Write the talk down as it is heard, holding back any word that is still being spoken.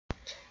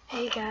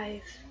Hey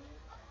guys,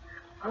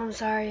 I'm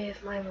sorry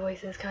if my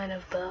voice is kind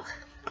of ugh.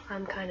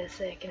 I'm kind of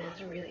sick and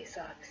it really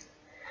sucks.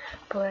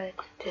 But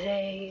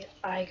today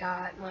I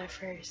got my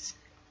first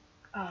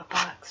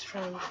box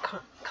from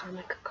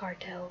Comic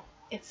Cartel.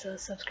 It's a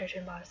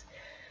subscription box,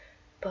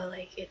 but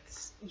like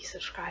you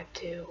subscribe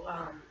to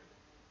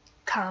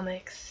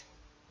comics,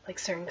 like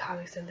certain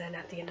comics, and then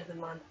at the end of the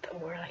month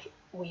or like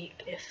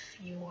week, if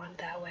you want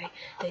that way,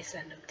 they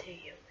send them to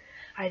you.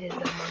 I did the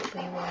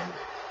monthly one,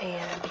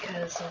 and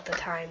because of the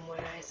time when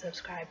I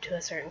subscribe to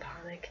a certain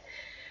comic,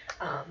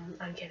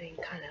 I'm getting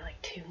kind of like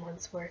 2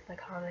 months worth of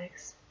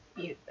comics,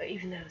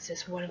 even though it's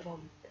just one of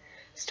them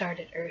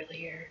started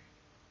earlier.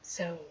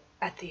 So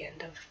at the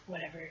end of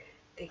whatever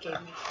they gave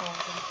me all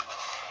of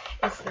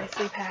them, it's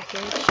nicely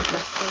packaged. They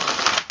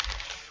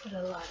put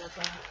a lot of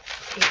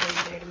paper in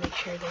there to make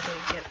sure they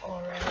don't get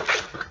all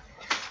right.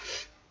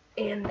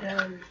 And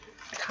the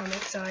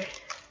comics are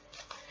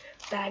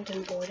bagged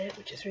and boarded,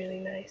 which is really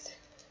nice,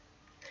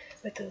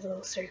 with those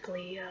little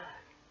circly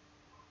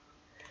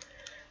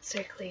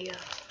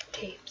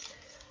tapes.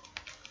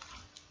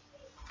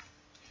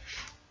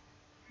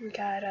 I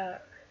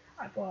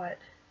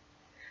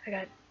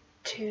got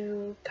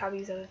 2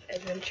 copies of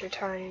Adventure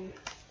Time,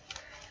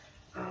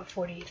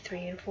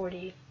 43 and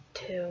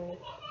 42,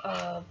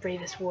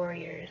 Bravest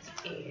Warriors,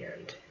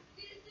 and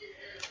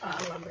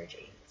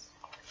Lumberjanes.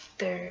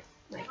 They're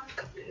like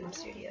Kaboom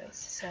Studios,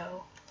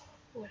 so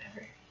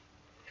whatever.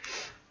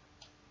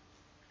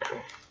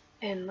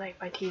 And like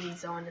my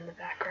TV's on in the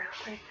background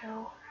right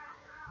now.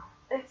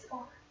 It's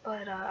on,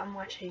 but I'm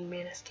watching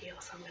Man of Steel,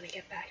 so I'm gonna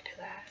get back to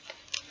that.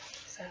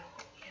 So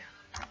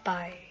yeah,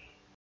 bye.